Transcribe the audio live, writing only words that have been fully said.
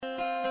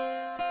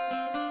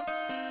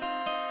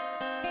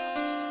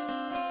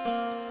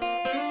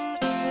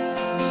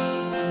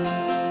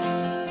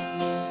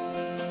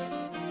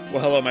Well,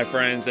 hello, my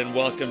friends, and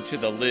welcome to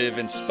the Live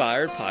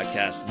Inspired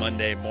Podcast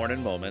Monday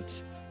Morning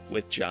Moments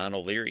with John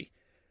O'Leary.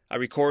 I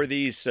record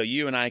these so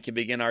you and I can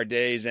begin our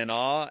days in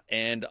awe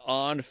and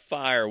on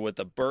fire with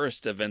a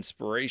burst of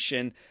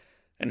inspiration.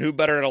 And who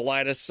better to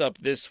light us up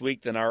this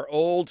week than our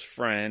old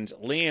friend,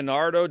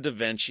 Leonardo da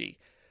Vinci?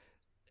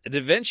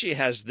 Da Vinci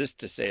has this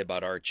to say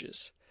about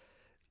arches.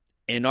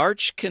 An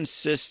arch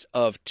consists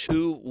of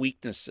two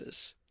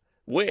weaknesses,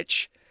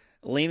 which,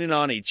 leaning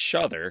on each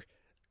other,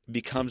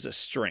 becomes a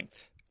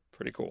strength.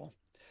 Pretty cool.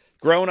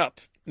 Growing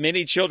up,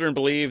 many children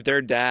believe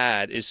their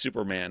dad is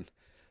Superman.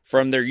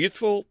 From their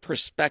youthful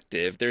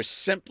perspective, there's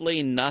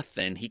simply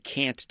nothing he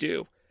can't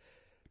do.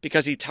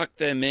 Because he tucked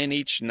them in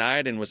each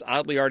night and was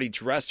oddly already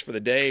dressed for the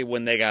day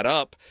when they got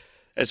up,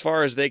 as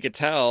far as they could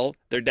tell,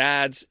 their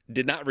dads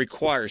did not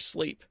require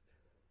sleep.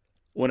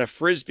 When a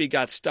frisbee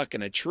got stuck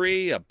in a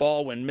tree, a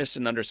ball went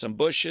missing under some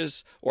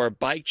bushes, or a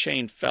bike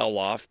chain fell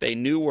off, they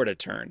knew where to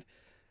turn.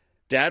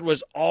 Dad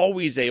was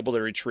always able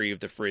to retrieve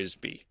the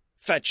frisbee,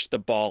 fetch the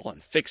ball,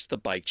 and fix the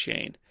bike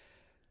chain.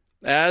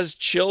 As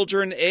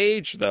children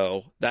age,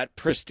 though, that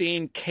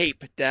pristine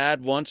cape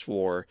Dad once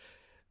wore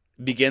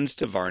begins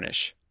to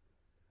varnish.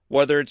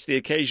 Whether it's the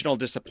occasional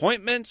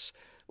disappointments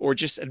or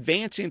just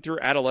advancing through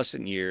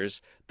adolescent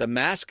years, the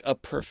mask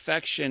of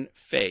perfection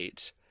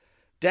fades.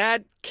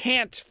 Dad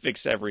can't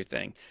fix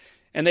everything,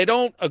 and they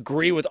don't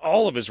agree with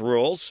all of his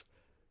rules.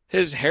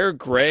 His hair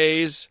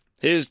grays,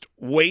 his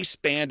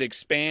waistband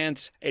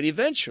expands, and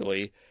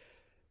eventually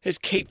his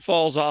cape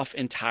falls off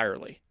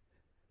entirely.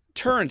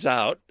 Turns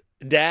out,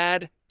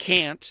 Dad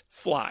can't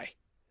fly.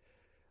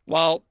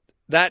 While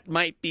that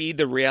might be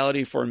the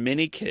reality for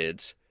many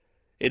kids,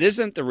 it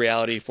isn't the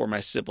reality for my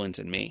siblings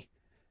and me.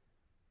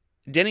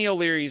 Denny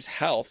O'Leary's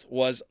health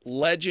was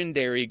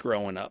legendary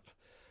growing up.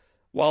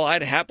 While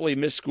I'd happily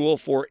miss school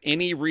for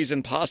any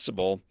reason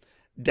possible,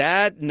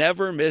 Dad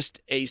never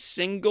missed a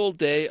single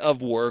day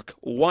of work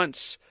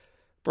once.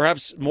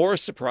 Perhaps more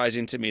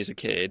surprising to me as a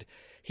kid,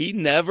 he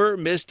never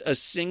missed a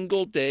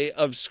single day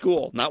of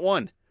school. Not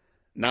one.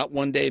 Not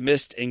one day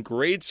missed in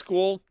grade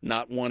school,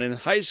 not one in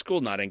high school,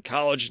 not in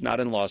college,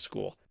 not in law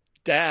school.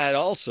 Dad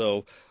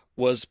also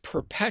was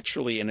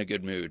perpetually in a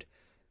good mood.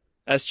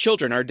 As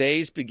children, our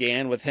days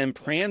began with him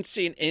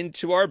prancing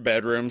into our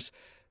bedrooms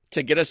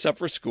to get us up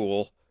for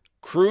school,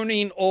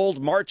 crooning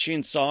old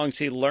marching songs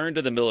he learned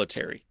in the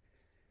military.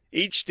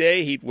 Each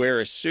day he'd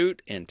wear a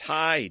suit and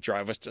tie, he'd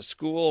drive us to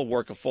school,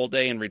 work a full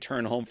day, and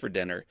return home for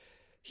dinner.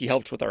 He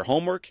helped with our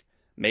homework,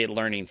 made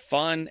learning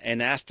fun,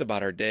 and asked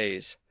about our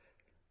days.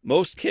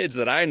 Most kids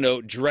that I know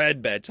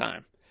dread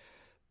bedtime,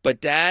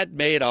 but Dad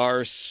made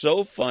ours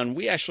so fun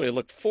we actually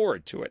looked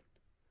forward to it.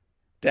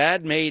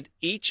 Dad made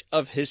each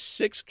of his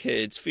 6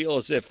 kids feel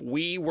as if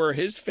we were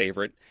his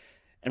favorite,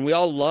 and we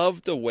all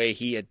loved the way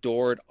he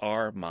adored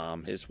our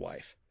mom, his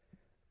wife.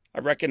 I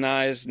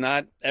recognize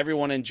not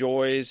everyone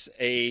enjoys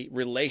a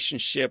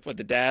relationship with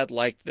a dad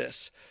like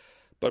this,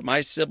 but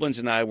my siblings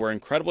and I were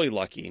incredibly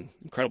lucky,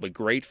 incredibly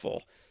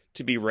grateful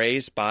to be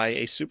raised by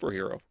a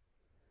superhero.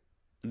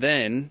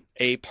 Then,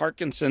 a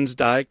Parkinson's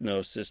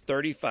diagnosis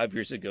 35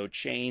 years ago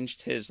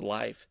changed his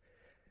life.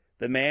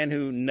 The man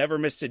who never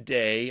missed a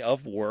day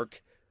of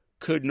work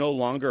could no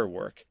longer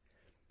work.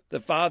 The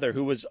father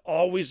who was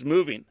always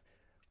moving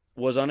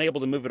was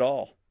unable to move at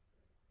all.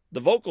 The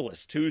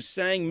vocalist who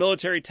sang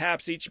military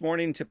taps each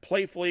morning to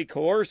playfully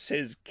coerce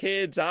his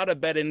kids out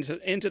of bed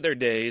into their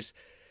days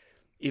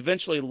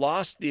eventually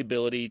lost the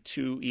ability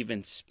to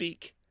even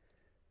speak.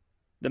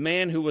 The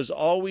man who was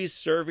always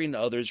serving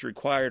others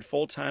required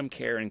full-time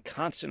care and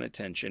constant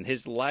attention.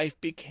 His life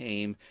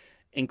became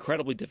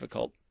incredibly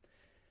difficult.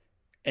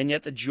 And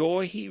yet the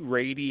joy he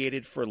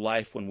radiated for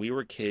life when we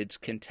were kids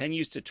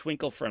continues to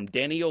twinkle from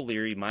Denny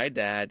O'Leary, my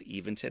dad,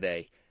 even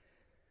today.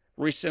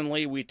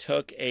 Recently, we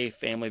took a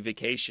family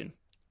vacation.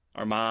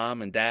 Our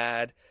mom and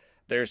dad,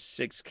 their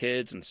 6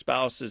 kids and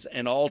spouses,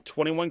 and all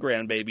 21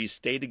 grandbabies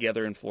stayed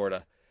together in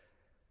Florida.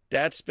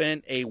 Dad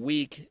spent a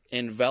week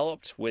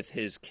enveloped with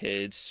his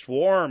kids,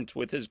 swarmed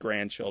with his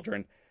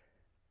grandchildren,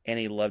 and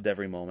he loved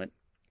every moment.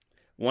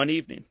 One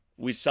evening,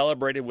 we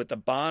celebrated with a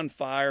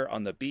bonfire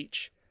on the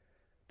beach.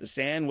 The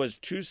sand was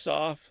too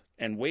soft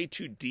and way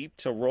too deep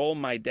to roll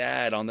my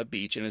dad on the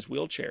beach in his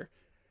wheelchair.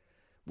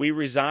 We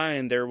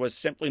resigned there was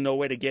simply no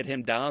way to get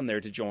him down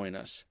there to join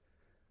us.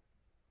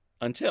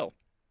 Until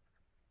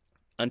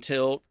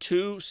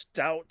 2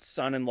 stout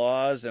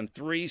son-in-laws and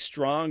 3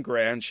 strong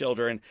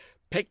grandchildren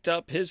picked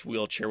up his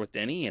wheelchair with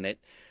Denny in it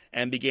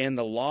and began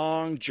the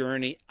long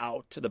journey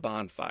out to the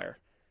bonfire.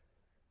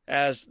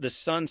 As the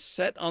sun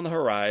set on the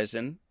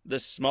horizon, the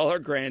smaller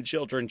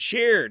grandchildren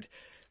cheered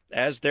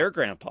as their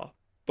grandpa,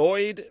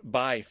 buoyed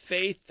by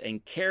faith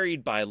and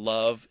carried by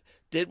love,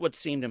 did what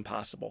seemed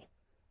impossible.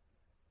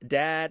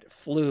 Dad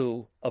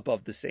flew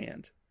above the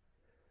sand.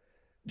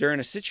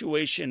 During a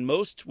situation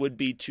most would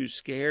be too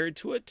scared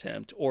to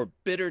attempt or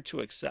bitter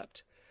to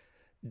accept,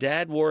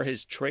 Dad wore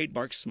his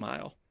trademark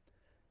smile.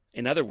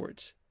 In other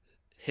words,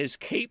 his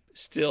cape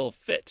still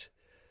fit.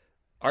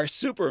 Our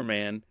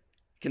Superman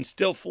can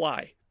still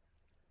fly.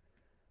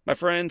 My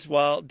friends,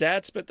 while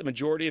Dad spent the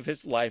majority of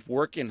his life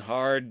working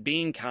hard,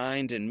 being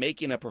kind, and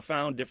making a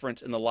profound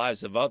difference in the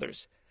lives of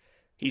others,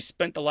 he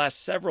spent the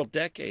last several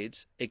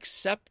decades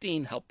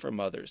accepting help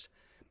from others,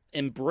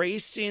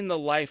 embracing the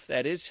life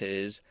that is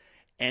his,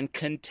 and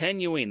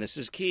continuing, this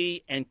is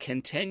key, and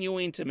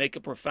continuing to make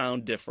a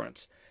profound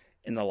difference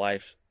in the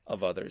life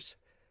of others.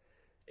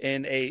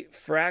 In a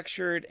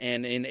fractured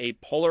and in a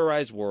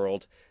polarized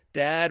world,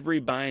 Dad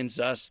reminds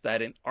us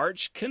that an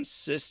arch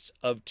consists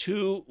of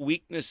two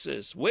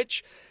weaknesses,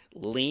 which,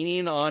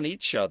 leaning on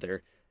each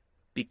other,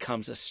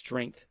 becomes a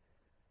strength.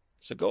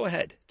 So go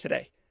ahead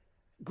today,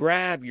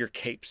 grab your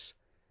capes,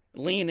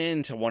 lean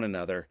into one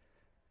another,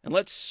 and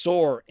let's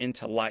soar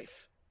into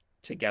life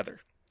together.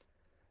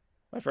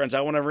 My friends,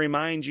 I want to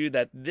remind you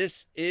that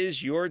this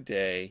is your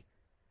day.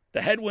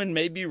 The headwind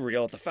may be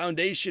real, the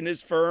foundation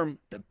is firm,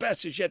 the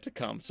best is yet to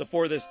come. So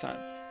for this time,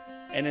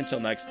 and until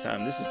next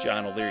time, this is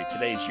John O'Leary.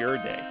 Today's your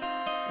day.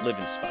 Live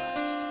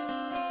inspired.